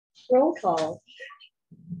Roll call.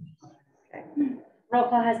 Okay. Roll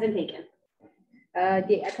call has been taken.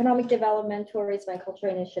 The Economic Development, Tourism and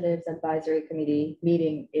Cultural Initiatives Advisory Committee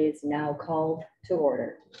meeting is now called to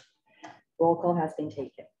order. Roll call has been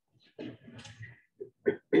taken.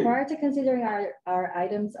 Prior to considering our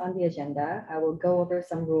items on the agenda, I will go over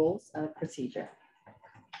some rules of procedure.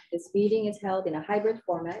 This meeting is held in a hybrid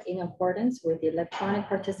format in accordance with the electronic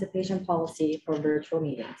participation policy for virtual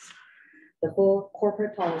meetings. The full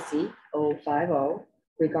corporate policy 050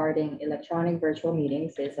 regarding electronic virtual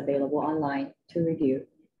meetings is available online to review.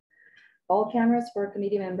 All cameras for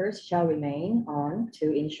committee members shall remain on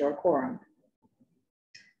to ensure quorum.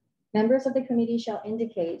 Members of the committee shall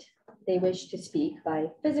indicate they wish to speak by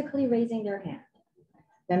physically raising their hand.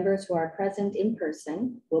 Members who are present in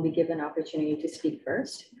person will be given opportunity to speak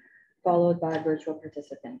first, followed by virtual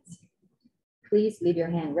participants. Please leave your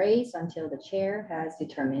hand raised until the chair has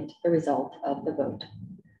determined the result of the vote.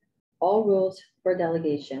 All rules for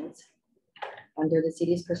delegations under the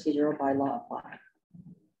city's procedural bylaw apply.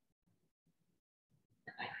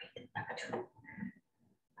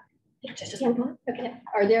 Okay.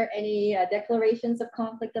 Are there any declarations of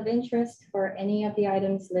conflict of interest for any of the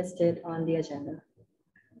items listed on the agenda?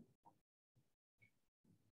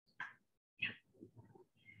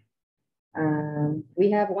 We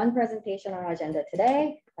have one presentation on our agenda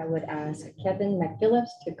today. I would ask Kevin McPhillips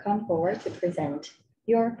to come forward to present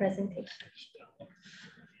your presentation.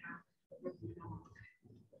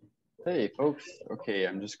 Hey folks, okay,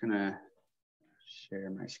 I'm just gonna share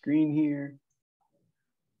my screen here.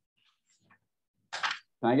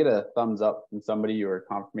 Can I get a thumbs up from somebody or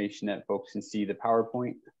confirmation that folks can see the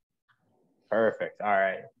PowerPoint? Perfect, all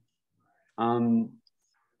right.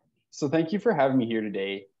 So thank you for having me here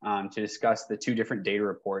today to discuss the two different data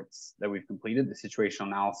reports that we've completed, the situational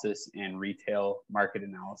analysis and retail market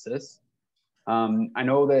analysis. I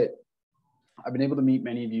know that I've been able to meet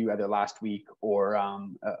many of you either last week or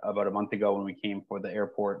about a month ago when we came for the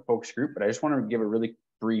airport focus group, but I just want to give a really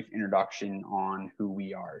brief introduction on who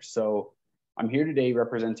we are. So I'm here today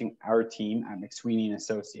representing our team at McSweeney &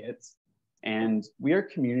 Associates, and we are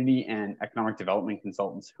community and economic development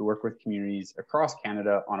consultants who work with communities across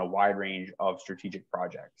Canada on a wide range of strategic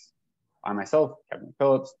projects. I myself, Kevin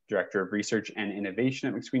Phillips, Director of Research and Innovation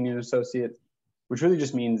at McSweeney & Associates, which really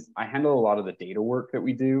just means I handle a lot of the data work that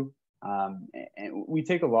we do. And we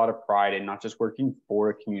take a lot of pride in not just working for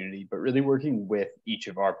a community, but really working with each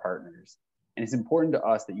of our partners. And it's important to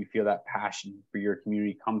us that you feel that passion for your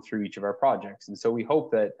community come through each of our projects. And so we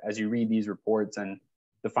hope that as you read these reports and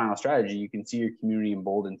the final strategy, you can see your community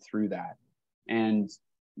emboldened through that. And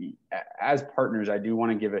as partners, I do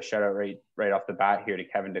want to give a shout out right off the bat here to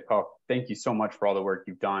Kevin DeCook. Thank you so much for all the work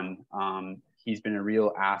you've done. He's been a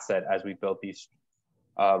real asset as we built these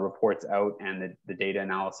reports out and the data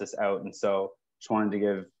analysis out. And so just wanted to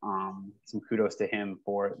give some kudos to him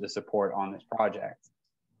for the support on this project.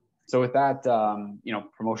 So with that,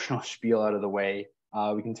 promotional spiel out of the way,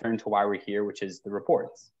 we can turn to why we're here, which is the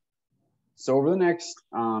reports. So over the next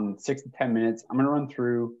 6 to 10 minutes, I'm going to run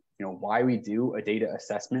through, why we do a data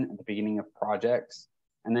assessment at the beginning of projects,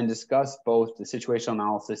 and then discuss both the situational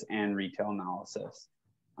analysis and retail analysis.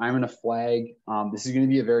 I'm going to flag, this is going to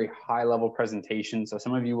be a very high level presentation. So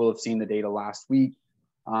some of you will have seen the data last week.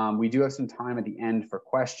 We do have some time at the end for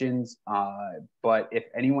questions, but if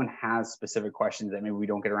anyone has specific questions that maybe we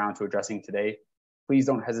don't get around to addressing today, please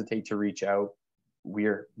don't hesitate to reach out.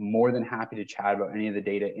 We're more than happy to chat about any of the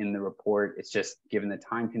data in the report. It's just given the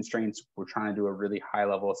time constraints, we're trying to do a really high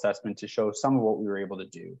level assessment to show some of what we were able to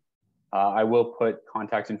do. I will put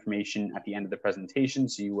contact information at the end of the presentation,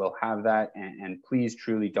 so you will have that, and please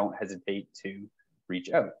truly don't hesitate to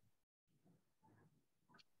reach out.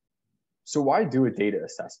 So why do a data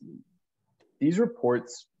assessment? These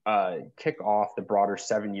reports kick off the broader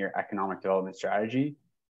 7-year economic development strategy,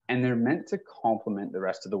 and they're meant to complement the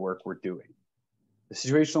rest of the work we're doing. The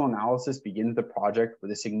situational analysis begins the project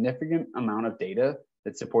with a significant amount of data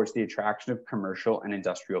that supports the attraction of commercial and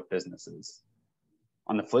industrial businesses.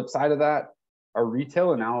 On the flip side of that, our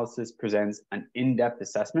retail analysis presents an in-depth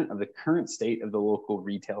assessment of the current state of the local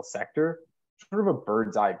retail sector, sort of a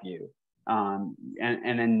bird's eye view, and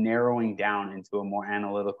then narrowing down into a more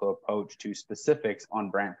analytical approach to specifics on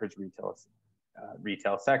Brantford's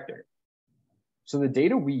retail sector. So the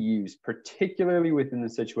data we use, particularly within the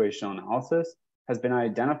situational analysis, has been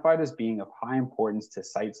identified as being of high importance to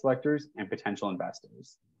site selectors and potential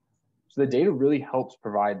investors. So the data really helps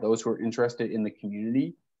provide those who are interested in the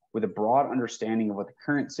community with a broad understanding of what the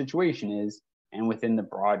current situation is and within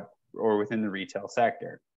the retail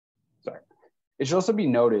sector. Sorry. It should also be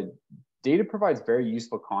noted, data provides very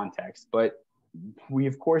useful context, but we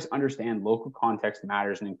of course understand local context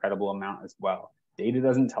matters an incredible amount as well. Data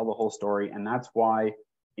doesn't tell the whole story, and that's why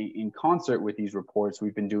in concert with these reports,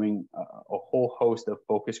 we've been doing a whole host of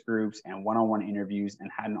focus groups and one-on-one interviews and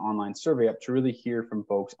had an online survey up to really hear from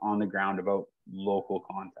folks on the ground about local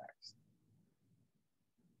context.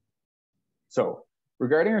 So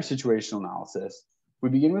regarding our situational analysis, we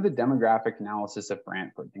begin with a demographic analysis of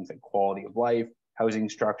Brantford, things like quality of life, housing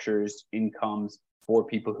structures, incomes for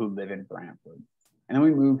people who live in Brantford. And then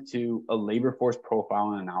we move to a labor force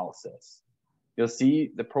profile and analysis. You'll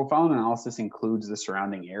see the profile and analysis includes the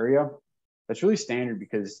surrounding area. That's really standard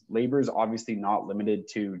because labor is obviously not limited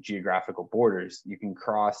to geographical borders. You can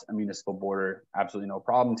cross a municipal border, absolutely no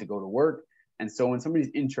problem, to go to work. And so when somebody's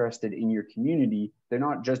interested in your community, they're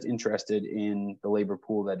not just interested in the labor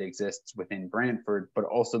pool that exists within Brantford, but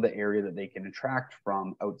also the area that they can attract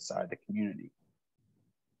from outside the community.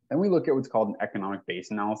 Then we look at what's called an economic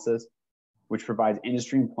base analysis, which provides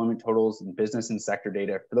industry employment totals and business and sector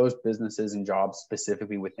data for those businesses and jobs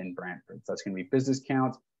specifically within Brantford. So that's going to be business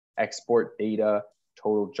counts, export data,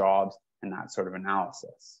 total jobs, and that sort of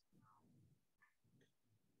analysis.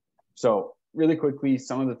 So really quickly,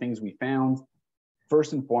 some of the things we found.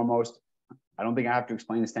 First and foremost, I don't think I have to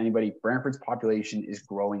explain this to anybody, Brantford's population is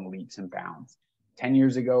growing leaps and bounds. 10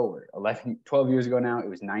 years ago, or 11, 12 years ago now, it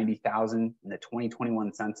was 90,000. In the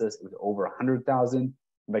 2021 census, it was over 100,000.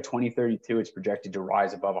 By 2032, it's projected to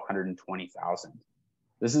rise above 120,000.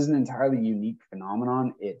 This is an entirely unique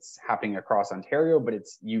phenomenon. It's happening across Ontario, but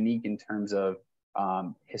it's unique in terms of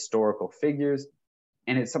historical figures.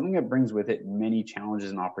 And it's something that brings with it many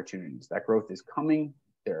challenges and opportunities. That growth is coming.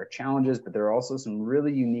 There are challenges, but there are also some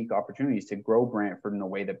really unique opportunities to grow Brantford in a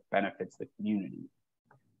way that benefits the community.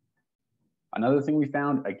 Another thing we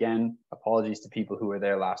found, again, apologies to people who were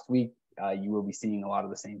there last week, you will be seeing a lot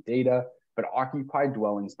of the same data, but occupied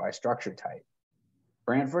dwellings by structure type.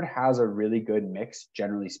 Brantford has a really good mix,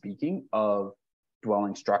 generally speaking, of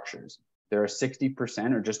dwelling structures. There are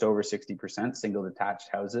 60% or just over 60% single detached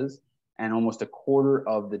houses, and almost a quarter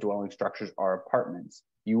of the dwelling structures are apartments.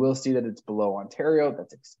 You will see that it's below Ontario.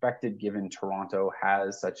 That's expected given Toronto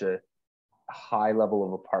has such a high level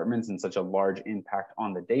of apartments and such a large impact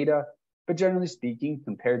on the data. But generally speaking,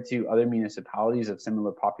 compared to other municipalities of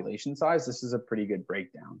similar population size, this is a pretty good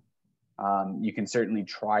breakdown. You can certainly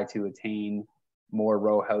try to attain more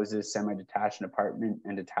row houses, semi-detached apartment,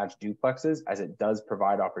 and detached duplexes, as it does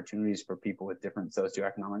provide opportunities for people with different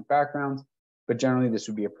socioeconomic backgrounds. But generally, this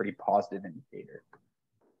would be a pretty positive indicator.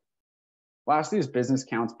 Lastly is business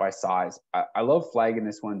counts by size. I love flagging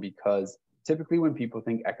this one because typically when people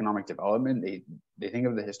think economic development, they think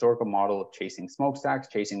of the historical model of chasing smokestacks,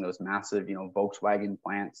 chasing those massive, Volkswagen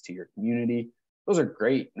plants to your community. Those are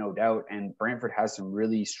great, no doubt. And Brantford has some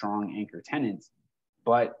really strong anchor tenants,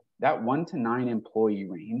 but that 1 to 9 employee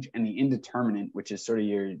range and the indeterminate, which is sort of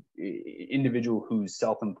your individual who's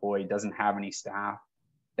self-employed, doesn't have any staff,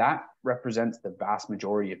 that represents the vast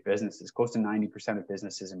majority of businesses, close to 90% of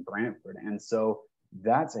businesses in Brantford. And so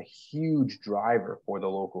that's a huge driver for the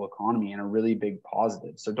local economy and a really big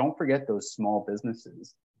positive. So don't forget those small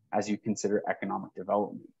businesses as you consider economic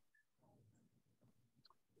development.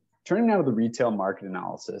 Turning now to the retail market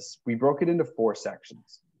analysis, we broke it into 4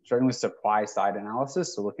 sections, starting with supply side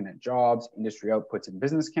analysis, so looking at jobs, industry outputs, and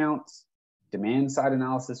business counts. Demand side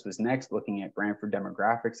analysis was next, looking at Brantford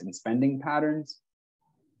demographics and spending patterns.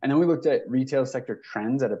 And then we looked at retail sector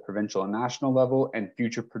trends at a provincial and national level and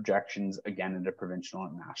future projections, again, at a provincial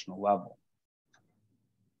and national level.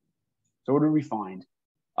 So what did we find?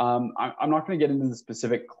 I'm not going to get into the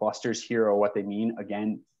specific clusters here or what they mean.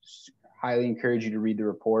 Again, highly encourage you to read the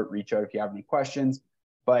report, reach out if you have any questions,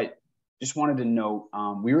 but just wanted to note,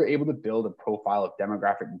 we were able to build a profile of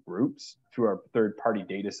demographic groups through our third-party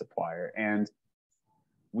data supplier. And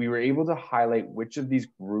we were able to highlight which of these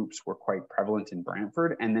groups were quite prevalent in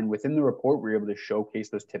Brantford. And then within the report, we were able to showcase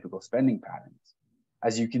those typical spending patterns.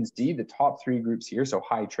 As you can see, the top 3 groups here, so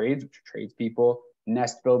high trades, which are tradespeople,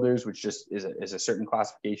 nest builders, which just is a certain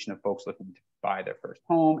classification of folks looking to buy their first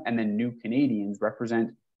home, and then new Canadians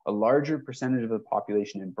represent a larger percentage of the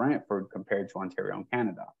population in Brantford compared to Ontario and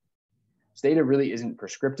Canada. This data really isn't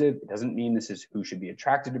prescriptive. It doesn't mean this is who should be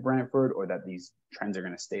attracted to Brantford or that these trends are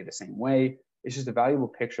going to stay the same way. It's just a valuable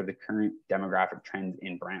picture of the current demographic trends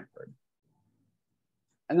in Brantford.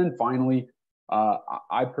 And then finally,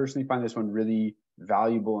 I personally find this one really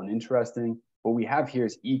valuable and interesting. What we have here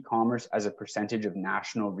is e-commerce as a percentage of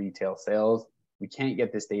national retail sales. We can't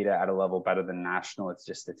get this data at a level better than national. It's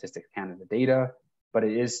just Statistics Canada data, but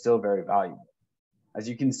it is still very valuable. As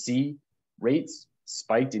you can see, rates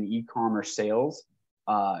spiked in e-commerce sales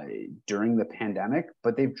during the pandemic,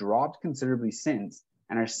 but they've dropped considerably since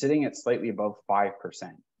and are sitting at slightly above 5%.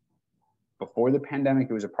 Before the pandemic,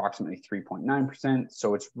 it was approximately 3.9%,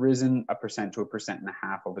 so it's risen 1% to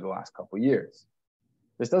 1.5% over the last couple of years.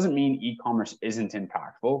 This doesn't mean e-commerce isn't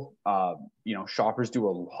impactful. Shoppers do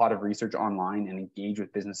a lot of research online and engage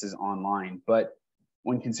with businesses online, but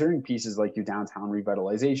when considering pieces like your downtown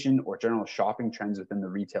revitalization or general shopping trends within the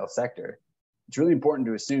retail sector, it's really important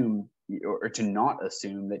to assume or to not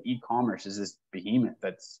assume that e-commerce is this behemoth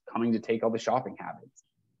that's coming to take all the shopping habits.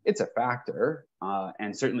 It's a factor,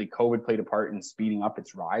 and certainly COVID played a part in speeding up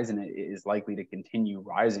its rise, and it is likely to continue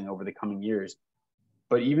rising over the coming years.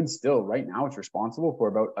 But even still, right now, it's responsible for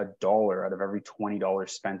about $1 out of every $20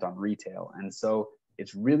 spent on retail. And so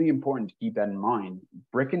it's really important to keep that in mind.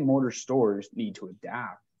 Brick and mortar stores need to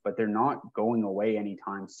adapt, but they're not going away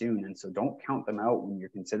anytime soon. And so don't count them out when you're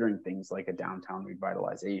considering things like a downtown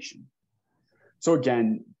revitalization. So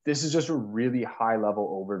again, this is just a really high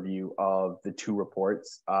level overview of the two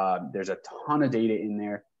reports. There's a ton of data in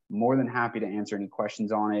there. More than happy to answer any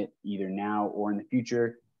questions on it, either now or in the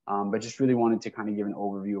future. But just really wanted to kind of give an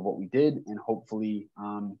overview of what we did and hopefully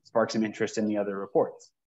spark some interest in the other reports.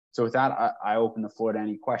 So with that, I open the floor to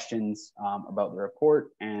any questions about the report,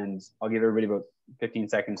 and I'll give everybody about 15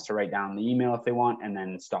 seconds to write down the email if they want, and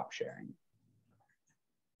then stop sharing.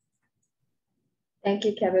 Thank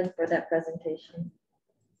you, Kevin, for that presentation.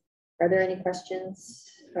 Are there any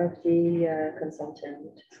questions of the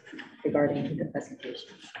consultant regarding the presentation?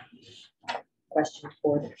 Question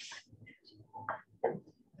 4.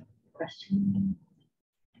 Question.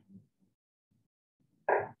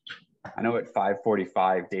 I know at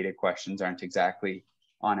 5:45, data questions aren't exactly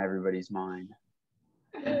on everybody's mind.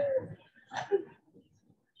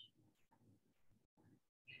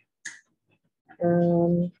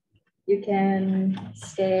 You can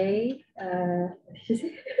stay.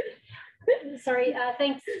 Sorry,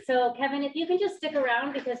 thanks. So Kevin, if you can just stick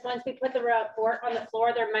around, because once we put the report on the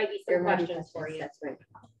floor, there might be some questions for you. That's right.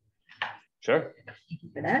 Sure. Thank you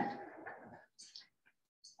for that.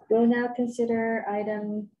 We'll now consider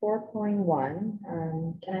item 4.1.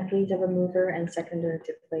 Can I please have a mover and seconder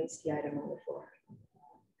to place the item on the floor?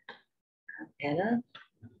 Anna?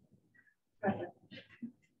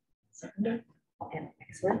 Seconder? And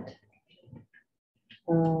excellent.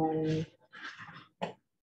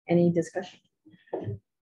 Any discussion?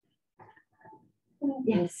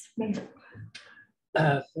 Yes, Mayor.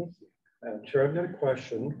 Thank you. Chair, I've got a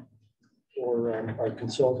question for our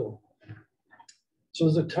consultant. So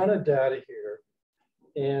there's a ton of data here,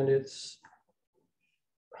 and it's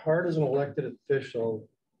hard as an elected official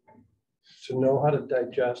to know how to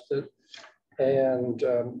digest it and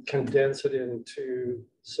condense it into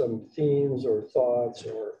some themes or thoughts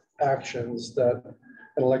or actions that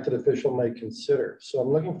an elected official might consider. So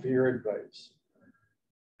I'm looking for your advice.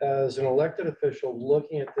 As an elected official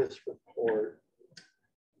looking at this report,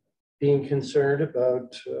 being concerned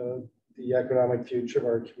about the economic future of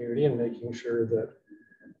our community and making sure that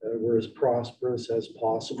we're as prosperous as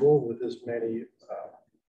possible with as many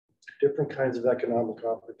different kinds of economic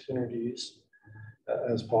opportunities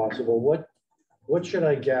as possible. What should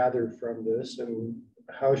I gather from this, and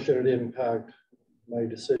how should it impact my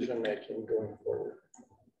decision making going forward?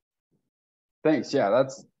 Thanks. Yeah,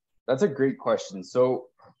 that's a great question. So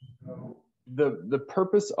the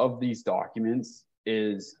purpose of these documents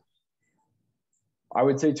is, I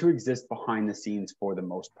would say, to exist behind the scenes for the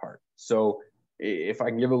most part. So if I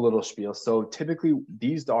can give a little spiel, so typically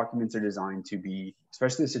these documents are designed to be,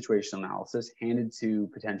 especially the situational analysis, handed to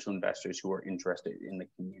potential investors who are interested in the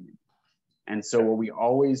community. And so what we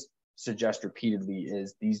always suggest repeatedly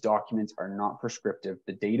is these documents are not prescriptive.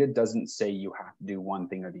 The data doesn't say you have to do one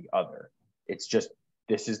thing or the other. It's just,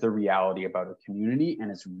 this is the reality about a community, and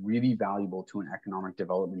it's really valuable to an economic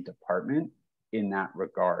development department in that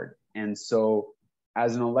regard. And so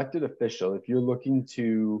as an elected official, if you're looking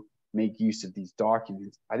to make use of these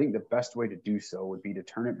documents, I think the best way to do so would be to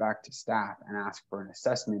turn it back to staff and ask for an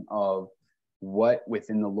assessment of what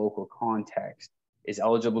within the local context is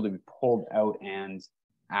eligible to be pulled out and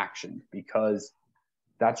actioned, because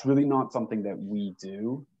that's really not something that we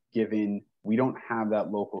do, given we don't have that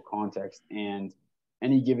local context, and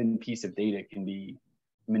any given piece of data can be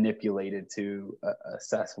manipulated to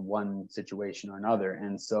assess one situation or another.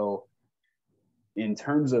 And so in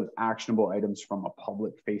terms of actionable items from a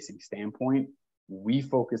public facing standpoint, we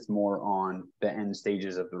focus more on the end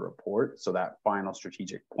stages of the report. So that final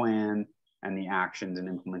strategic plan and the actions and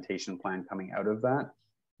implementation plan coming out of that.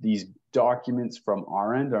 These documents from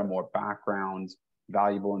our end are more background,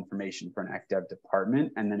 valuable information for an ECDev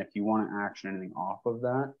department. And then if you want to action anything off of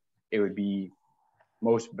that, it would be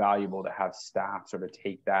most valuable to have staff sort of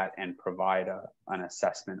take that and provide an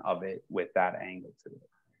assessment of it with that angle to it.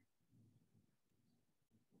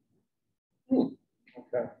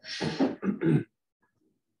 Okay.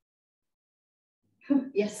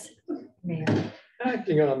 Yes, Mayor.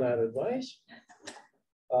 Acting on that advice.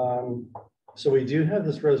 So we do have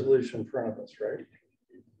this resolution in front of us, right?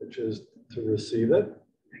 Which is to receive it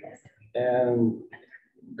and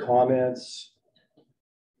comments.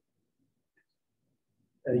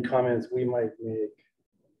 Any comments we might make.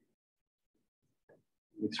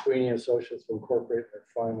 McSweeney Associates will incorporate their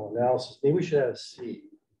final analysis. Maybe we should add a C.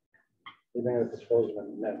 Maybe I propose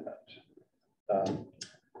an amendment.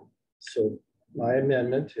 So my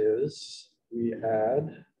amendment is we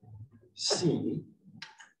add C.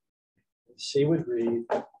 C would read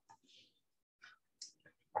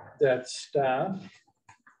that staff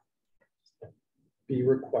be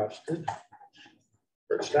requested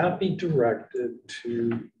or staff be directed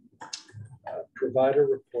to provide a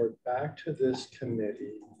report back to this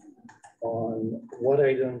committee on what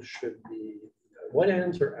items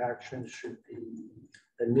or actions should be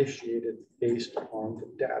initiated based on the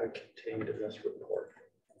data contained in this report.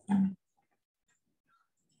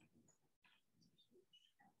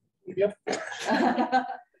 Yep.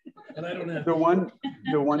 And I don't have the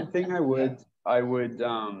one thing I would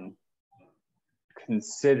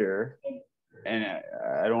consider, and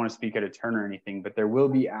I don't want to speak out of turn or anything, but there will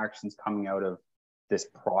be actions coming out of this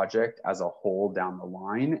project as a whole down the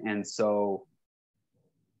line, and so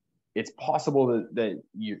it's possible that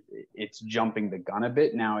it's jumping the gun a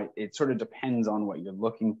bit. Now it sort of depends on what you're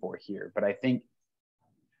looking for here, but I think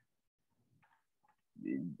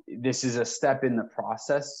this is a step in the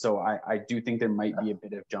process. So I do think there might be a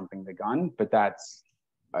bit of jumping the gun, but that's,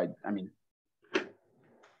 I mean,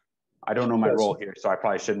 I don't know my role here, so I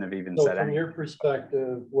probably shouldn't have even said anything. From your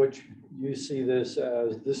perspective, what you see this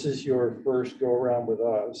as, this is your first go around with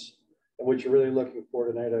us. And what you're really looking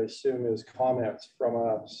for tonight, I assume, is comments from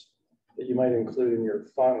us that you might include in your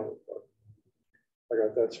final report. I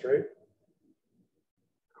got that straight?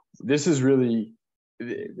 This is really,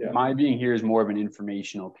 my being here is more of an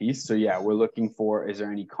informational piece. So yeah, we're looking for, is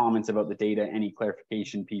there any comments about the data, any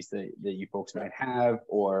clarification piece that you folks might have,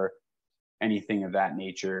 or anything of that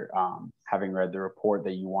nature? Having read the report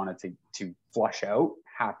that you wanted to flush out,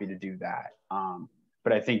 happy to do that.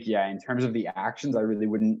 But I think, yeah, in terms of the actions, I really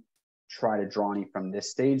wouldn't try to draw any from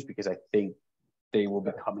this stage, because I think they will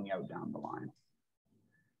be coming out down the line.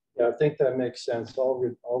 Yeah, I think that makes sense. I'll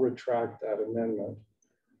retract that amendment.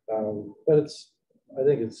 But I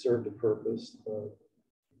think it served a purpose. The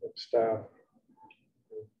staff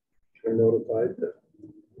are notified that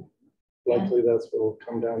likely that's what will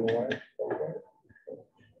come down the line.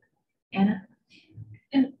 Anna?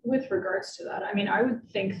 And with regards to that, I mean, I would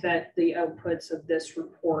think that the outputs of this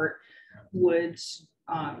report would,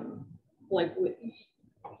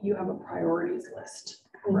 you have a priorities list,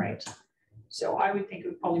 right? So I would think it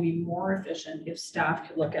would probably be more efficient if staff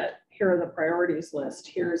could look at, here are the priorities list,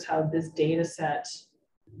 here's how this data set,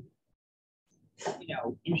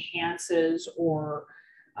 enhances or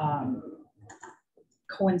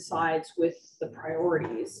coincides with the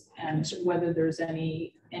priorities, and whether there's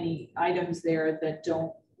any items there that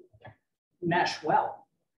don't mesh well,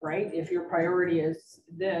 right? If your priority is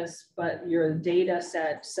this, but your data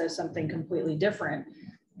set says something completely different,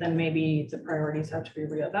 then maybe the priorities have to be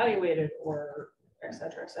reevaluated, or et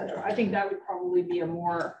cetera, et cetera. I think that would probably be a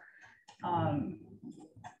more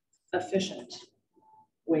efficient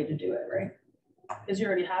way to do it, right? Because you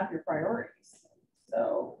already have your priorities.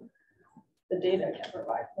 So the data can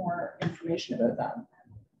provide more information about that.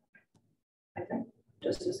 I think,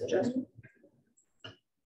 just a suggestion.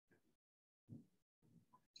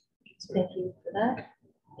 Thank you for that.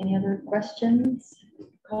 Any other questions,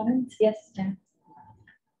 comments? Yes, Jen.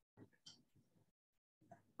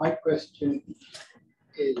 My question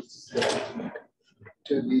is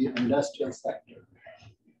to the industrial sector.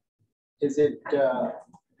 Is it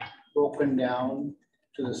broken down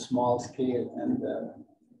to the small scale and the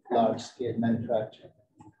large scale manufacturing?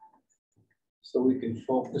 So we can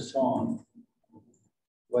focus on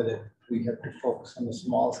whether we have to focus on the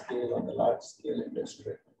small scale or the large scale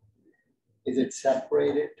industry. Is it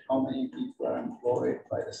separated? How many people are employed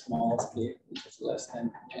by the small scale, which is less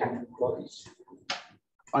than 10 employees?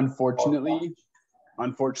 Unfortunately,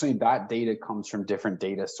 that data comes from different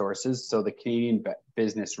data sources. So the Canadian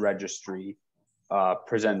Business Registry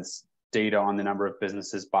presents data on the number of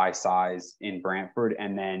businesses by size in Brantford,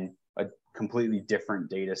 and then a completely different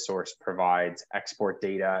data source provides export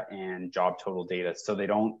data and job total data. So they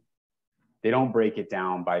don't break it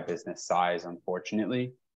down by business size,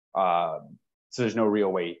 unfortunately. So there's no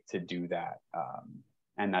real way to do that.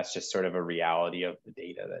 And that's just sort of a reality of the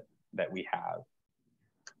data that we have.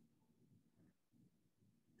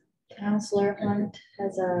 Councillor Hunt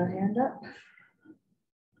has a hand up.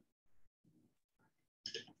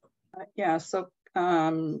 Yeah, so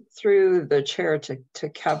through the chair to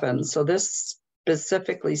Kevin, so this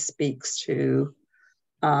specifically speaks to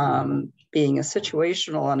being a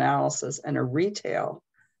situational analysis and a retail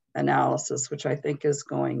analysis, which I think is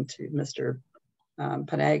going to Mr.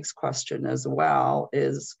 Panag's question as well,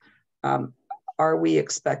 is are we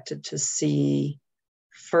expected to see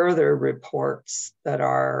further reports that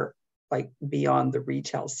are like beyond the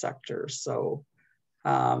retail sector? So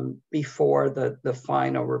before the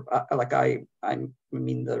final,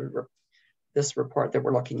 this report that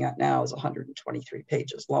we're looking at now is 123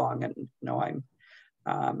 pages long, and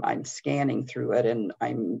I'm scanning through it, and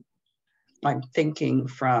I'm thinking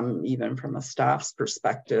even from a staff's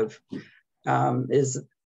perspective, is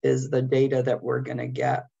the data that we're going to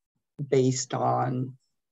get based on,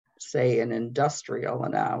 say, an industrial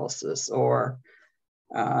analysis, or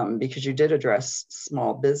because you did address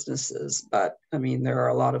small businesses, but I mean, there are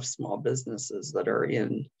a lot of small businesses that are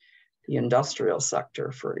in the industrial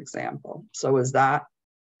sector, for example. So is that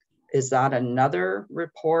another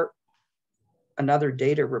report, another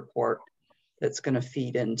data report that's going to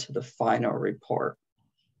feed into the final report?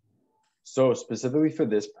 So specifically for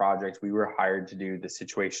this project, we were hired to do the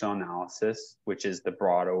situational analysis, which is the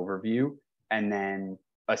broad overview, and then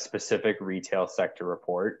a specific retail sector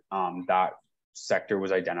report. That sector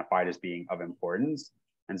was identified as being of importance.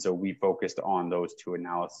 And so we focused on those two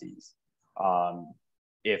analyses.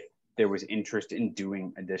 If there was interest in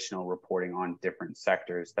doing additional reporting on different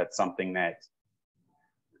sectors, that's something that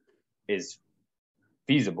is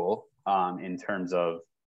feasible in terms of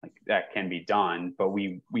like that can be done, but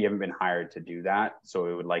we haven't been hired to do that. So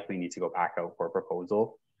it would likely need to go back out for a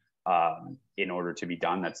proposal in order to be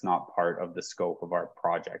done. That's not part of the scope of our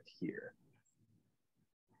project here.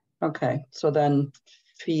 Okay, so then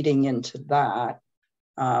feeding into that,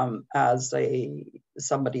 as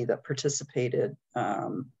somebody that participated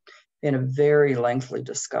in a very lengthy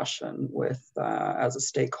discussion with as a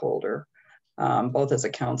stakeholder, both as a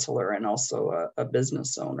counselor and also a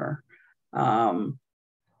business owner,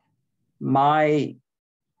 my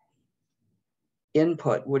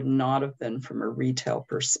input would not have been from a retail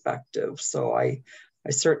perspective. So I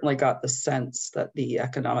certainly got the sense that the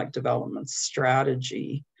economic development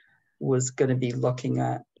strategy was going to be looking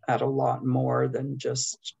at a lot more than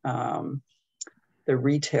just the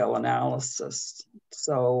retail analysis.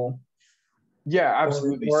 So yeah,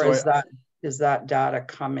 absolutely. Or is that data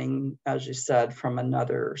coming, as you said, from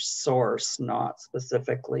another source, not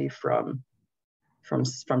specifically from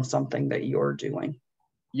something that you're doing?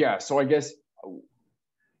 Yeah, so I guess I'm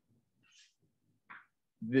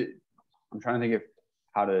trying to think of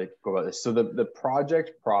how to go about this. So the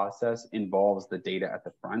project process involves the data at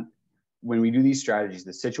the front. When we do these strategies,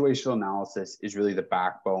 the situational analysis is really the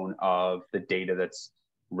backbone of the data that's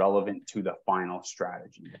relevant to the final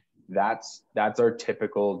strategy. That's our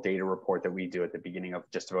typical data report that we do at the beginning of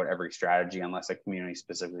just about every strategy, unless a community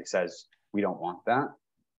specifically says we don't want that.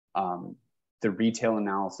 The retail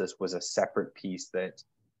analysis was a separate piece that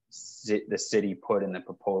the city put in the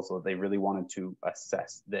proposal. They really wanted to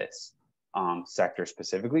assess this sector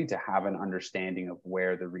specifically to have an understanding of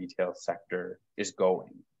where the retail sector is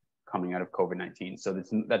going coming out of COVID-19. So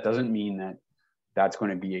that doesn't mean that that's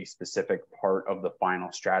going to be a specific part of the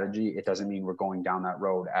final strategy. It doesn't mean we're going down that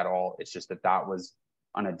road at all. It's just that was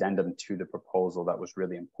an addendum to the proposal that was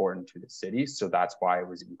really important to the city. So that's why it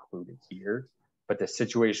was included here. But the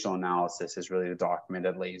situational analysis is really the document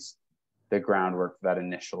that lays the groundwork for that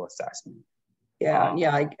initial assessment. Yeah,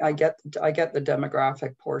 I get the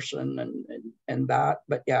demographic portion and that,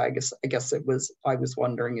 but yeah, I guess I was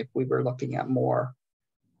wondering if we were looking at more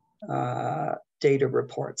data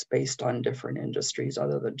reports based on different industries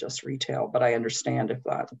other than just retail. But I understand if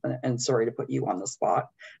that, and sorry to put you on the spot,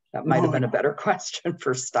 that might have been a better question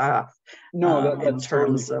for staff. No, that's in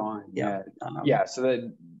terms totally of fine. Yeah, so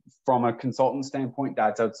that from a consultant standpoint,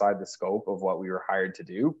 that's outside the scope of what we were hired to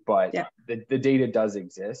do, but the data does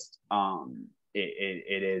exist.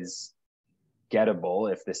 It is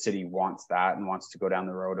gettable if the city wants that and wants to go down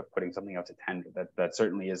the road of putting something out to tender. That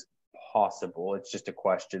certainly is possible. It's just a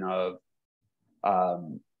question of, at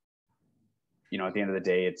the end of the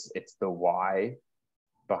day, it's the why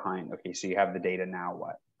behind. Okay, so you have the data, now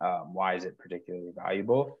what? Why is it particularly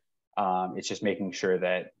valuable? It's just making sure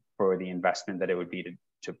that for the investment that it would be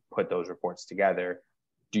to put those reports together,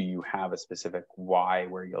 do you have a specific why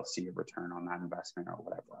where you'll see a return on that investment or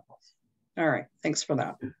whatever else? All right, thanks for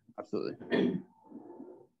that. absolutely.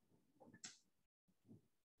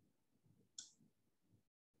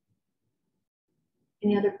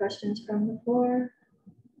 Any other questions from the floor?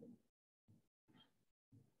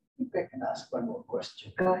 I think I can ask one more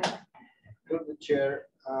question. Go ahead. To the chair,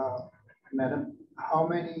 Madam, how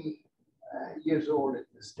many years old is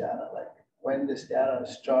this data? Like when this data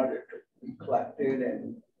started to be collected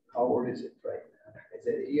and how old is it right now? Is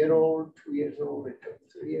it a year old, 2 years old, it took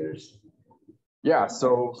 3 years? Yeah,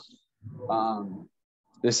 so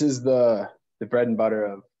this is the bread and butter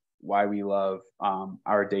of why we love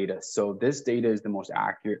our data. So this data is the most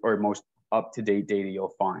accurate or most up-to-date data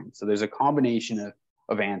you'll find. So there's a combination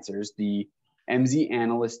of answers. The MZ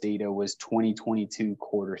analyst data was 2022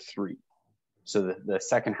 Q3. So the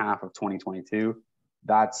second half of 2022,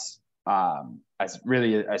 that's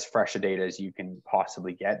as fresh a data as you can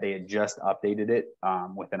possibly get. They had just updated it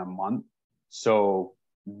within a month. So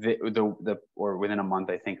or within a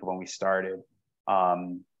month, I think, of when we started.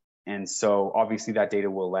 And so obviously that data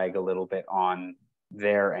will lag a little bit on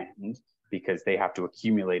their end because they have to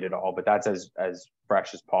accumulate it all, but that's as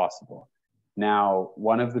fresh as possible. Now,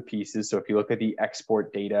 one of the pieces, so if you look at the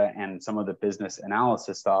export data and some of the business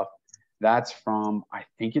analysis stuff, that's from, I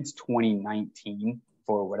think it's 2019.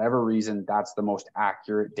 For whatever reason, that's the most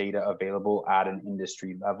accurate data available at an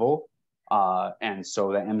industry level. And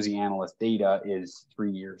so the MZ analyst data is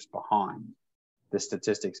 3 years behind. The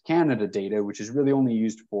Statistics Canada data, which is really only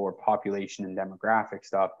used for population and demographic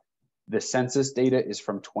stuff, the census data is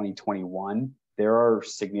from 2021. There are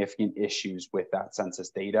significant issues with that census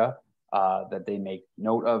data that they make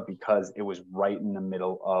note of because it was right in the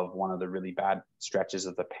middle of one of the really bad stretches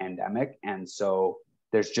of the pandemic. And so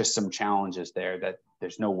there's just some challenges there that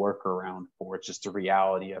there's no workaround for. It's just a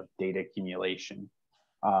reality of data accumulation.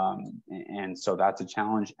 And so that's a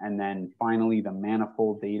challenge. And then finally, the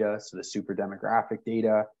manifold data, so the super demographic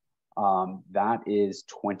data, that is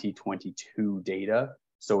 2022 data.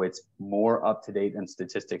 So it's more up to date than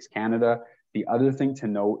Statistics Canada. The other thing to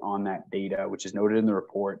note on that data, which is noted in the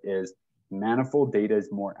report, is manifold data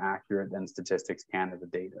is more accurate than Statistics Canada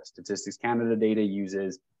data. Statistics Canada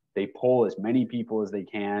data they poll as many people as they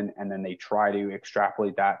can, and then they try to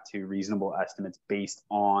extrapolate that to reasonable estimates based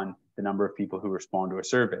on the number of people who respond to a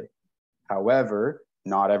survey. However,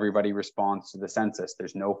 not everybody responds to the census.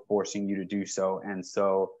 There's no forcing you to do so. And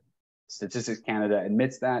so Statistics Canada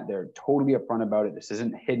admits that. They're totally upfront about it. This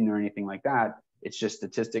isn't hidden or anything like that. It's just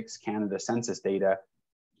Statistics Canada census data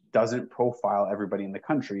doesn't profile everybody in the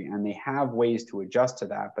country, and they have ways to adjust to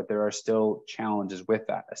that, but there are still challenges with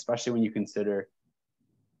that, especially when you consider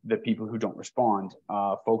the people who don't respond.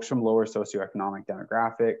 Folks from lower socioeconomic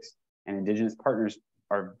demographics and Indigenous partners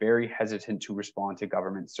are very hesitant to respond to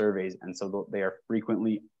government surveys, and so they are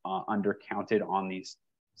frequently undercounted on these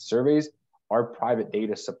surveys. Our private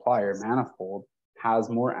data supplier, Manifold, has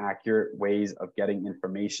more accurate ways of getting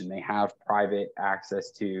information. They have private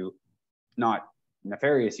access to not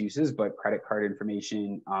nefarious uses, but credit card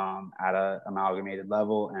information at an amalgamated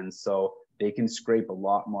level. And so they can scrape a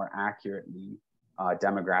lot more accurately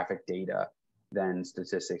demographic data than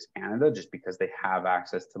Statistics Canada, just because they have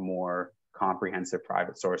access to more comprehensive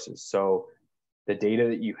private sources. So the data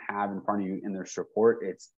that you have in front of you in this report,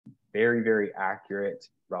 it's very, very accurate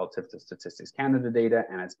relative to Statistics Canada data,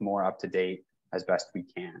 and it's more up to date as best we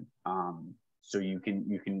can. So you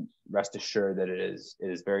can rest assured that it is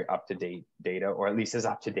very up to date data, or at least as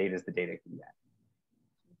up to date as the data can get.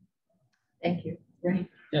 Thank you. Right.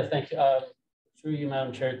 Yeah, thank you. Through you,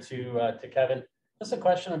 Madam Chair, to Kevin. Just a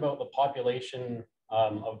question about the population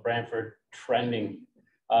of Brantford trending.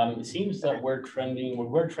 It seems that we're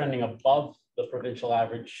trending above the provincial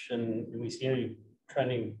average, and we see you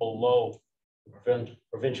trending below the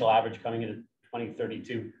provincial average coming into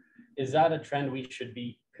 2032. Is that a trend we should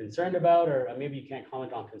be concerned about, or maybe you can't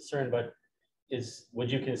comment on concern, but would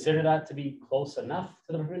you consider that to be close enough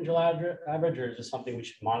to the provincial average, or is this something we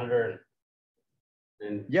should monitor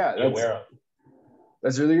and be aware of?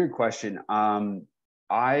 That's a really good question. I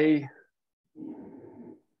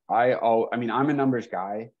mean, I'm a numbers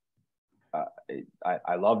guy.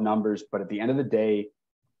 I love numbers, but at the end of the day,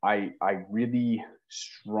 I really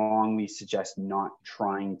strongly suggest not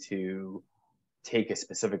trying to take a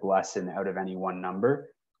specific lesson out of any one number.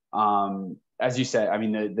 As you said, I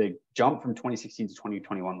mean, the jump from 2016 to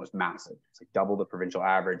 2021 was massive. It's like double the provincial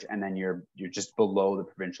average, and then you're just below the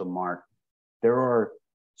provincial mark. There are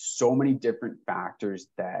so many different factors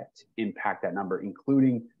that impact that number,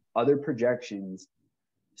 including other projections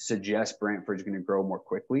suggest Brantford's going to grow more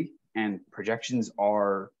quickly. And projections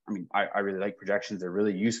are, I mean, I really like projections. They're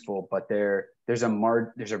really useful, but there's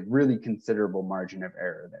a really considerable margin of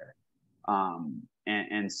error there.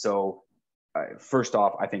 And so first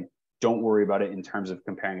off, I think don't worry about it in terms of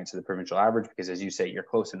comparing it to the provincial average, because as you say, you're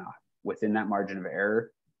close enough. Within that margin of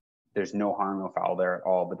error, there's no harm, no foul there at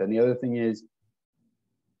all. But then the other thing is,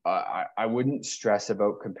 I wouldn't stress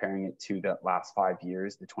about comparing it to the last 5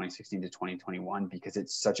 years, the 2016 to 2021, because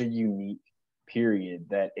it's such a unique period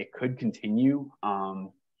that it could continue,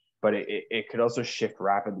 but it could also shift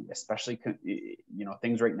rapidly, especially, you know,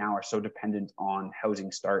 things right now are so dependent on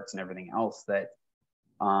housing starts and everything else that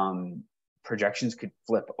projections could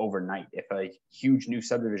flip overnight. If a huge new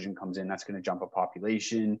subdivision comes in, that's going to jump a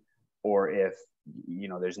population, or if, you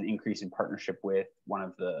know, there's an increase in partnership with one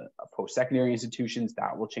of the post-secondary institutions,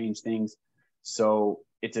 that will change things. So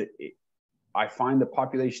I find the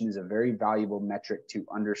population is a very valuable metric to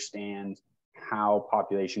understand how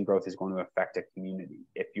population growth is going to affect a community.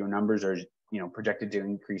 If your numbers are, you know, projected to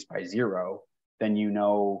increase by 0, then you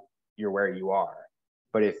know you're where you are.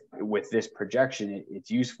 But if with this projection, it's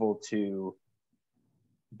useful to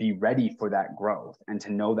be ready for that growth and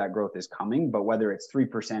to know that growth is coming. But whether it's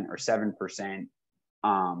 3% or 7%,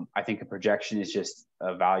 I think a projection is just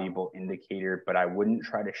a valuable indicator, but I wouldn't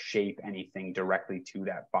try to shape anything directly to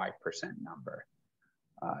that 5% number.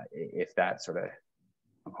 If that sort of,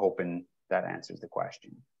 I'm hoping that answers the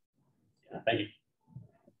question. Yeah, thank you.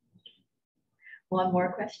 One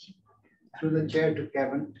more question. Through the chair to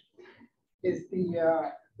Kevin, is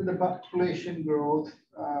with the population growth,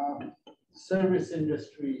 service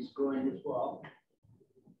industry is growing as well.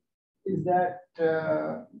 Is that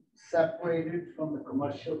separated from the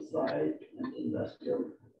commercial side and industrial?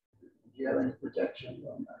 Do you have any projections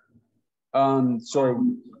on that? So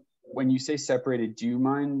when you say separated, do you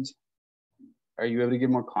mind, are you able to give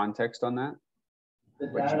more context on that? The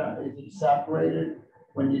data, is it separated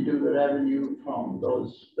when you do the revenue from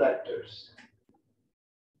those vectors?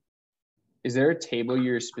 Is there a table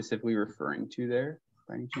you're specifically referring to there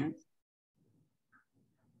by any chance?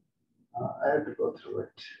 I have to go through it,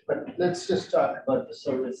 but let's just talk about the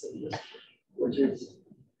service industry, which is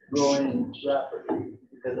growing rapidly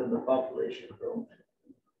because of the population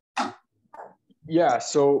growth. Yeah,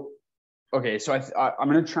 so, okay, so I'm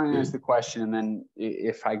going to try and answer the question, and then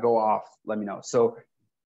if I go off, let me know. So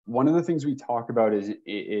one of the things we talk about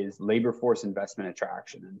is labor force investment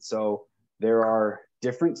attraction. And so there are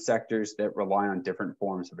different sectors that rely on different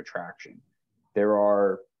forms of attraction. There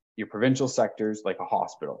are your provincial sectors, like a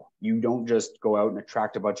hospital. You don't just go out and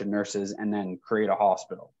attract a bunch of nurses and then create a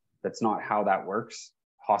hospital. That's not how that works.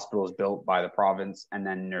 Hospital is built by the province and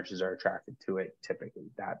then nurses are attracted to it, typically,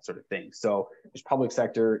 that sort of thing. So there's public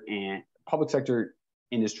sector, and public sector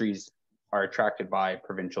industries are attracted by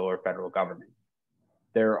provincial or federal government.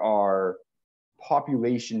 There are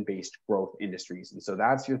population-based growth industries. And so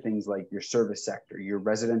that's your things like your service sector, your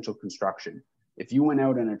residential construction. If you went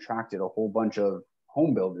out and attracted a whole bunch of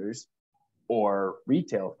home builders or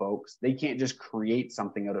retail folks, they can't just create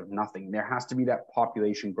something out of nothing. There has to be that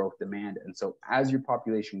population growth demand. And so as your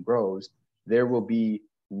population grows, there will be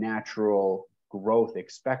natural growth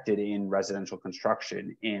expected in residential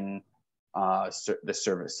construction, in the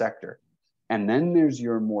service sector. And then there's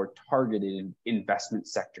your more targeted investment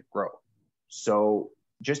sector growth. So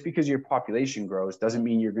just because your population grows doesn't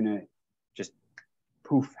mean you're going to just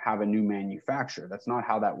poof, have a new manufacturer. That's not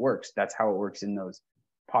how that works. That's how it works in those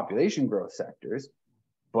population growth sectors.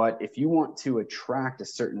 But if you want to attract a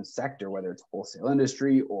certain sector, whether it's wholesale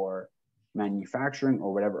industry or manufacturing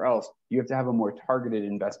or whatever else, you have to have a more targeted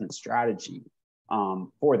investment strategy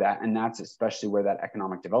for that. And that's especially where that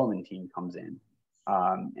economic development team comes in.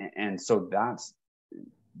 And so that's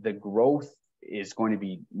the growth is going to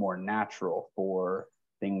be more natural for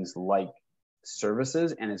things like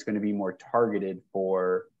services, and it's going to be more targeted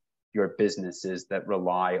for your businesses that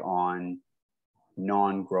rely on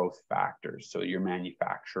non-growth factors. So your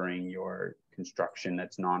manufacturing, your construction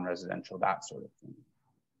that's non-residential, that sort of thing.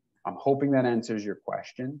 I'm hoping that answers your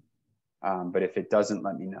question, but if it doesn't,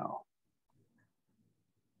 let me know.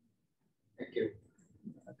 Thank you.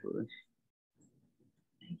 Absolutely.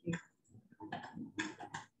 Thank you.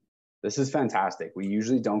 This is fantastic. We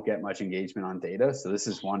usually don't get much engagement on data, so this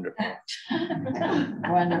is wonderful.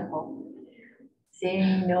 Wonderful.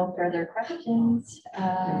 Seeing no further questions,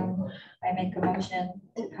 I make a motion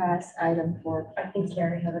to pass item 4. I think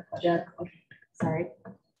Carrie had a question. Yeah, okay, sorry.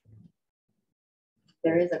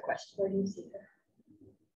 There is a question. Where do you see her?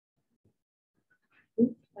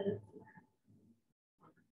 Oops, I don't see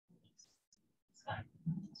her.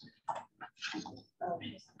 Oh,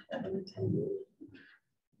 she's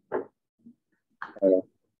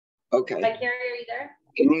Okay, Hi, Carrie, are you there?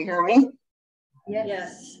 can you hear me?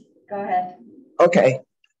 Yes, go ahead. Okay,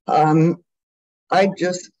 I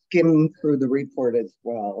just skimmed through the report as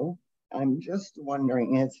well. I'm just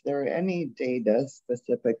wondering, is there any data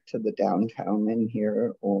specific to the downtown in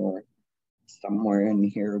here or somewhere in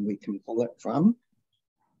here we can pull it from?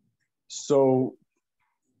 So,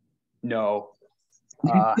 no.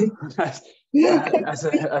 As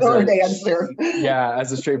a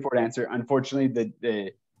straightforward answer.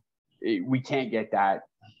 Unfortunately, we can't get that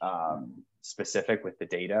specific with the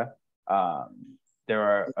data. There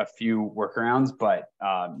are a few workarounds, but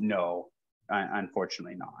no,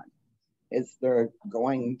 unfortunately not. Is there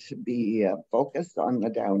going to be a focus on the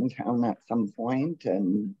downtown at some point?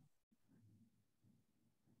 And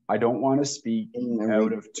I don't want to speak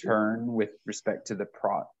out of turn with respect to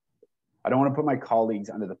I don't want to put my colleagues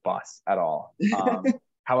under the bus at all.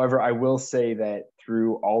 However, I will say that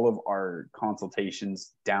through all of our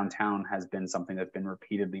consultations, downtown has been something that's been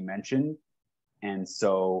repeatedly mentioned. And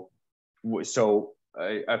so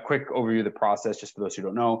a quick overview of the process, just for those who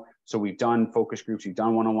don't know. So we've done focus groups, we've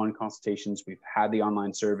done one-on-one consultations, we've had the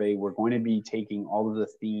online survey. We're going to be taking all of the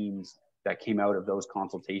themes that came out of those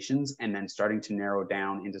consultations and then starting to narrow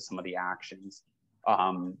down into some of the actions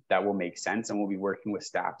that will make sense. And we'll be working with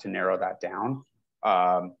staff to narrow that down.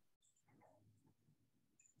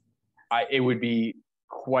 It would be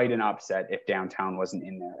quite an upset if downtown wasn't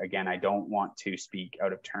in there. Again, I don't want to speak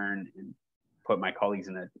out of turn and put my colleagues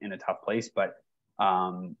in a tough place, but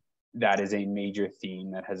that is a major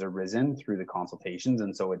theme that has arisen through the consultations.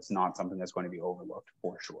 And so it's not something that's going to be overlooked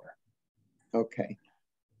for sure. Okay.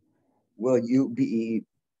 Will you be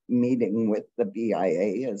meeting with the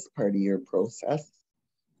BIA as part of your process?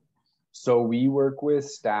 So we work with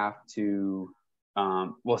staff to,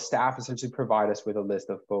 staff essentially provide us with a list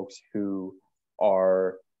of folks who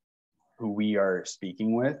we are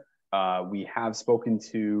speaking with. We have spoken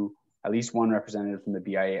to at least one representative from the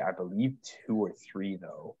BIA, I believe 2 or 3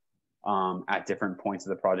 though, at different points of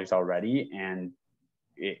the project already. And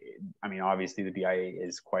obviously the BIA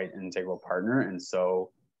is quite an integral partner. And so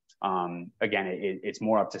again, it's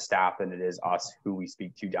more up to staff than it is us who we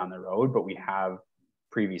speak to down the road, but we have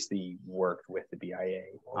previously worked with the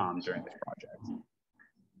BIA during this project.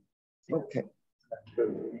 Okay.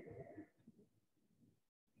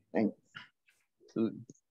 Thanks.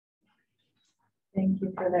 Thank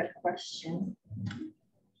you for that question.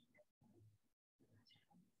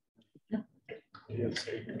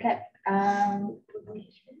 Okay, I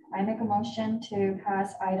make a motion to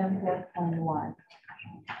pass item 4.1.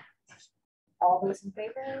 All those in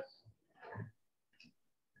favor?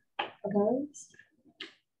 Opposed?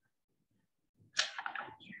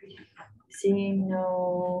 Seeing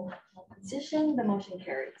no opposition, the motion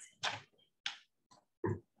carries.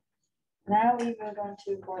 Now we move on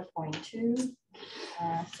to 4.2,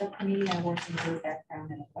 subcommittee and working group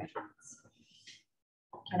background and appointments.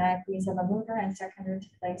 Can I please have a mover and seconder to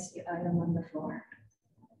place the item on the floor?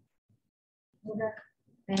 Mover,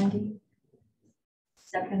 Mandy.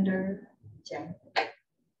 Seconder, Jen.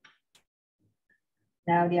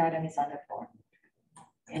 Now the item is on the floor.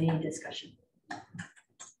 Any discussion?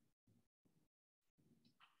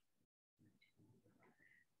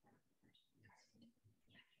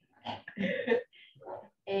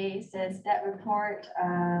 A says that report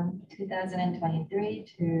 2023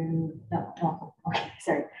 to,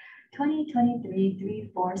 sorry,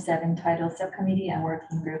 2023-347 titled Subcommittee and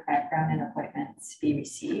Working Group Background and Appointments be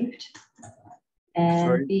received. And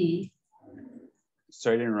sorry. B.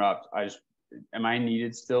 Sorry to interrupt. Am I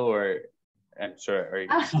needed still, or I'm sorry.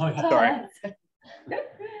 Sorry.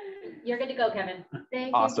 You're good to go, Kevin.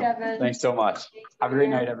 Thank awesome. you, Kevin. Thanks so much. Have a great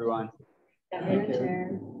night, everyone.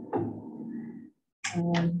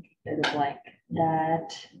 There's a blank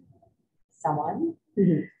that someone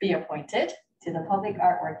be appointed to the Public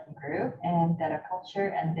Art Working Group and that a Culture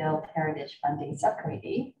and Build Heritage Funding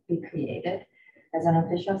Subcommittee be created as an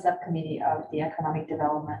official subcommittee of the Economic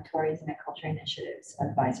Development, Tourism and Culture Initiatives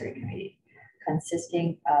Advisory Committee,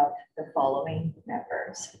 consisting of the following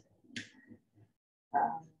members.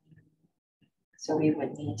 So we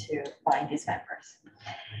would need to find these members.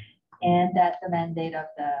 And that the mandate of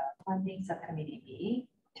the funding subcommittee be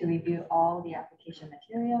to review all the application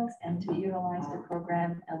materials and to utilize the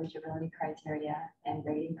program eligibility criteria and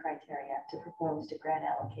rating criteria to propose the grant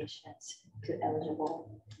allocations to eligible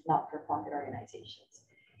not-for-profit organizations,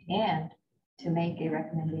 and to make a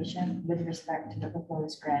recommendation with respect to the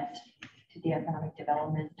proposed grant to the Economic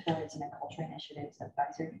Development, Tourism and Culture Initiatives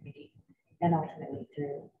Advisory Committee, and ultimately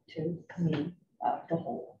through to Committee of the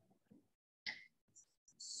Whole.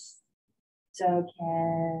 So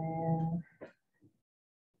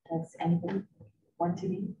does anybody want to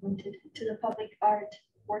be appointed to the Public Art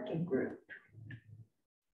Working Group?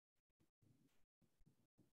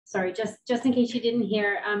 sorry, just in case you didn't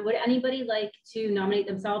hear, would anybody like to nominate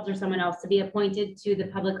themselves or someone else to be appointed to the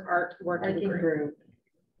Public Art Working Group?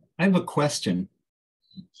 I have a question.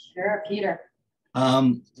 Sure, Peter.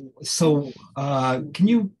 Can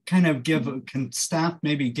you kind of can staff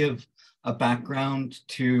maybe give a background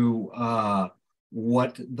to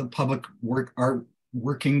what the Public Art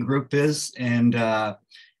Working Group is and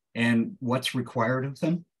what's required of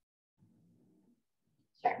them?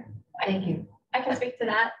 Sure. Thank you. I can speak to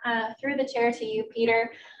that. Through the chair to you,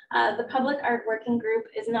 Peter. The Public Art Working Group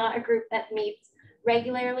is not a group that meets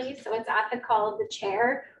regularly, so it's at the call of the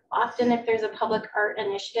chair. Often if there's a public art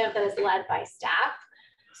initiative that is led by staff.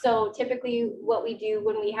 So typically what we do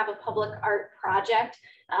when we have a public art project,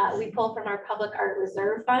 we pull from our Public Art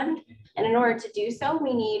Reserve Fund. And in order to do so,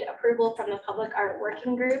 we need approval from the Public Art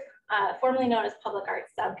Working Group, formerly known as Public Art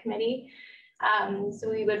Subcommittee. So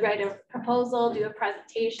we would write a proposal, do a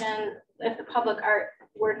presentation. If the Public Art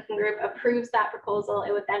Working Group approves that proposal,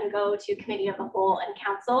 it would then go to Committee of the Whole and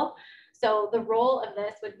Council. So the role of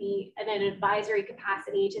this would be in an advisory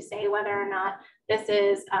capacity to say whether or not this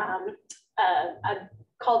is a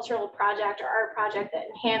cultural project or art project that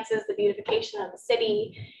enhances the beautification of the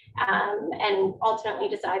city, and ultimately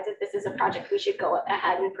decides if this is a project we should go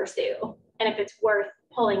ahead and pursue, and if it's worth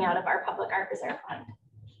pulling out of our Public Art Reserve Fund.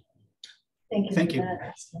 Thank you. Thank for you. that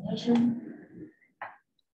explanation.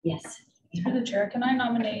 Yes. Through the chair, can I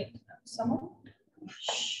nominate someone?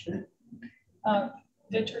 Sure.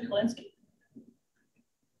 Victor Kalinsky.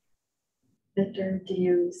 Victor, do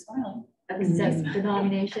you Smiling. accept the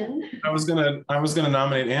nomination? I was gonna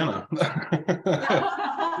nominate Anna.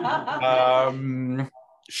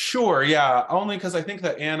 Sure, yeah, only because I think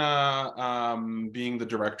that Anna, being the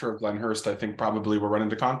director of Glenhurst, I think probably will run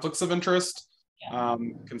into conflicts of interest. Yeah.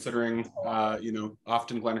 Considering you know,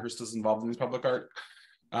 often Glenhurst is involved in these public art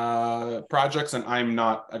projects, and I'm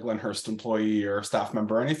not a Glenhurst employee or staff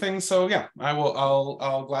member or anything. So yeah,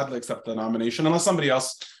 I'll gladly accept the nomination unless somebody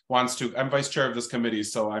else wants to. I'm vice chair of this committee,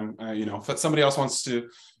 so I'm you know, if somebody else wants to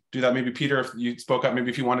do that, maybe Peter, if you spoke up, maybe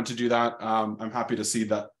if you wanted to do that, I'm happy to see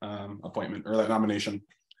that appointment or that nomination.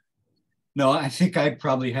 No, I think I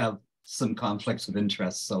probably have some conflicts of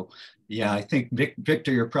interest. So yeah, I think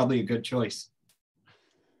Victor, you're probably a good choice.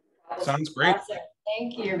 Sounds great. Awesome.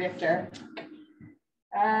 Thank you, Victor.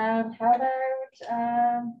 How about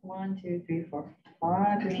 1, 2, 3, 4,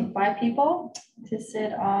 5? We need 5 people to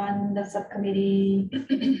sit on the subcommittee.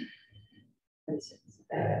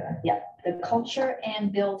 Yeah, the Culture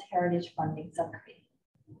and Build Heritage Funding Subcommittee.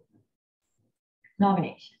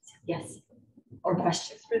 Nominations, yes, or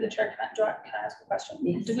questions? Through the chair, can I ask a question?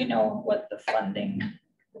 Yes. Do we know what the funding,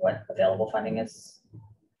 what available funding is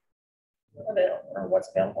available, or what's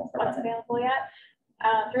available for What's available yet?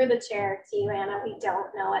 Through the chair to you, Anna, we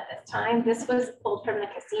don't know at this time. This was pulled from the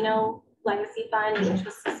Casino Legacy Fund, which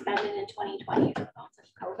was suspended in 2020 as a result of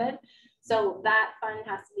COVID. So that fund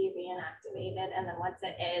has to be reactivated, and then once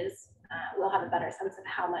it is, we'll have a better sense of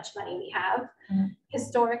how much money we have.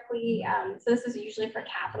 Historically, so this is usually for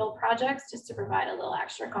capital projects, just to provide a little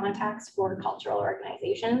extra context for cultural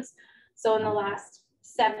organizations. So in the last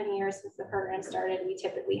 7 years since the program started, we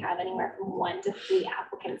typically have anywhere from 1 to 3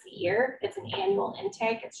 applicants a year. It's an annual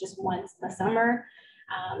intake. It's just once in the summer.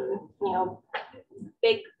 You know,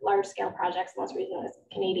 big, large-scale projects. Most recently, this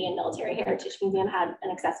Canadian Military Heritage Museum had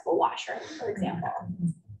an accessible washroom, for example.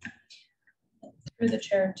 Through the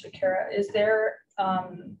chair to Kara, is there,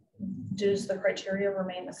 does the criteria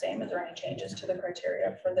remain the same? Is there any changes to the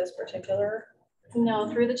criteria for this particular? No,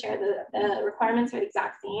 through the chair, the requirements are the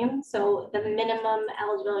exact same. So the minimum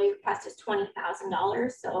eligibility request is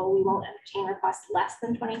 $20,000. So we won't entertain requests less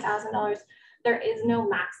than $20,000. There is no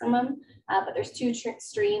maximum, but there's 2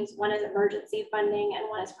 streams. One is emergency funding and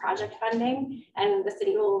one is project funding. And the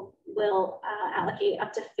city will allocate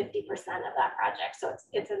up to 50% of that project. So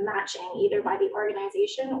it's a matching either by the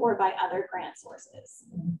organization or by other grant sources.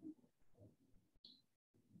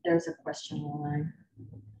 There's a question online.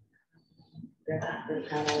 The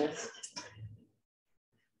panelist.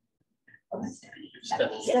 Oh,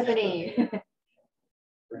 Stephanie.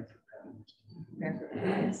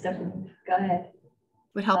 Stephanie, go ahead.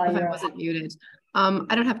 Would help if I you're wasn't muted.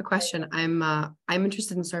 I don't have a question. I'm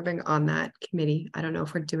interested in serving on that committee. I don't know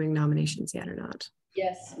if we're doing nominations yet or not.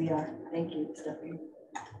 Yes, we are. Thank you, Stephanie.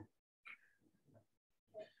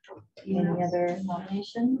 Any other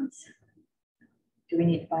nominations? Do we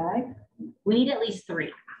need 5? We need at least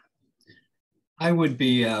 3. I would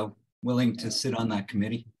be willing to sit on that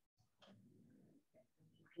committee.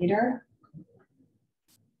 Peter?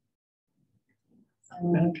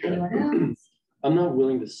 Anyone else? I'm not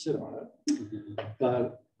willing to sit on it,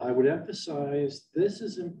 but I would emphasize this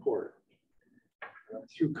is important.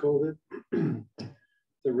 Through COVID,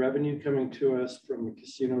 the revenue coming to us from the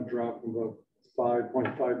casino dropped from about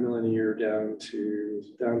 5.5 million a year down to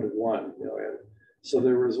 1 million. So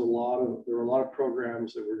there were a lot of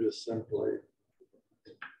programs that were just simply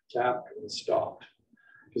capped and stopped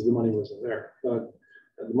because the money wasn't there. But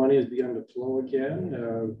the money has begun to flow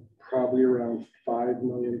again, probably around $5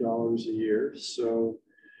 million a year. So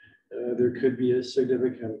there could be a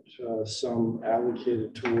significant sum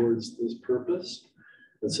allocated towards this purpose.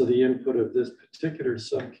 And so the input of this particular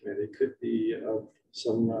subcommittee could be of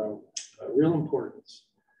some real importance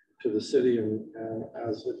to the city and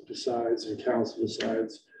as it decides and council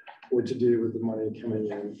decides what to do with the money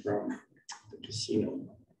coming in from the casino.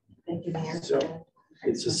 Thank you, Mayor. So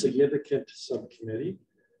it's a significant subcommittee,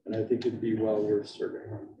 and I think it'd be well worth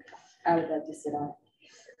serving on. I would love to sit on.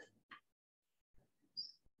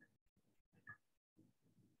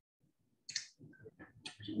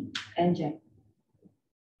 NJ.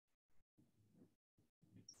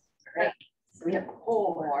 Great. So we have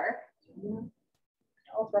 4.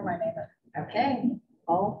 I'll throw my name in. Okay,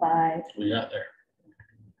 all 5. We got there.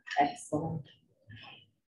 Excellent.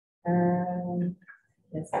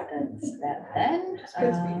 Yes, that's that then.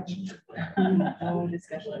 No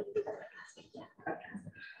discussion.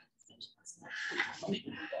 Okay.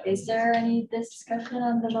 Is there any discussion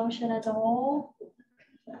on the motion as a whole?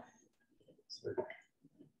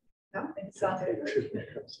 No, it sounded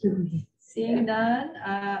Seeing none,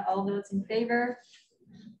 all those in favor?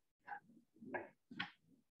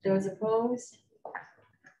 Those opposed?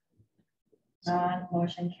 None,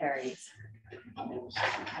 motion carries.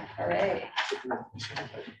 All right.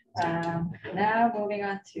 Now moving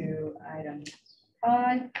on to item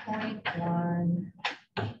 5.1.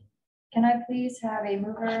 Can I please have a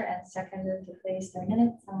mover and seconder to place their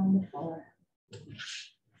minutes on the floor?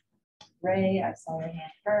 Ray, I saw your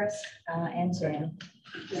hand first, and Jan.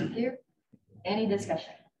 Thank you. Any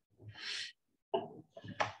discussion?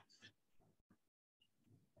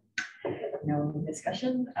 No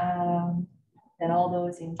discussion. Then all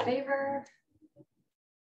those in favor?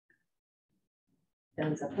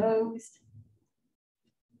 Those opposed?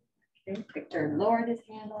 Okay, Victor lowered his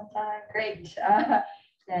hand on time. Great.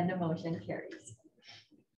 Then the motion carries.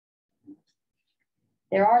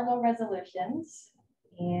 There are no resolutions,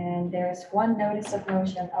 and there's one notice of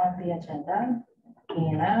motion on the agenda.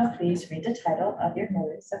 Anna, please read the title of your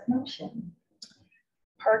notice of motion.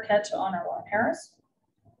 Parquet to honor Lon Harris.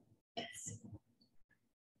 Yes.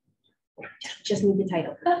 Just need the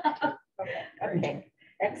title. Okay,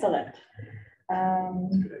 excellent.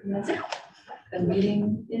 That's it. The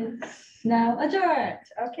meeting is now adjourned.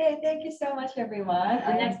 Okay, thank you so much, everyone.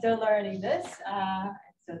 I'm still learning this.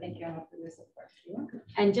 So thank you all for your support.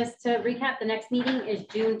 And just to recap, the next meeting is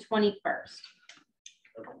June 21st.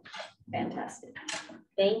 Fantastic.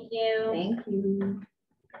 Thank you. Thank you.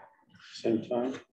 Same time.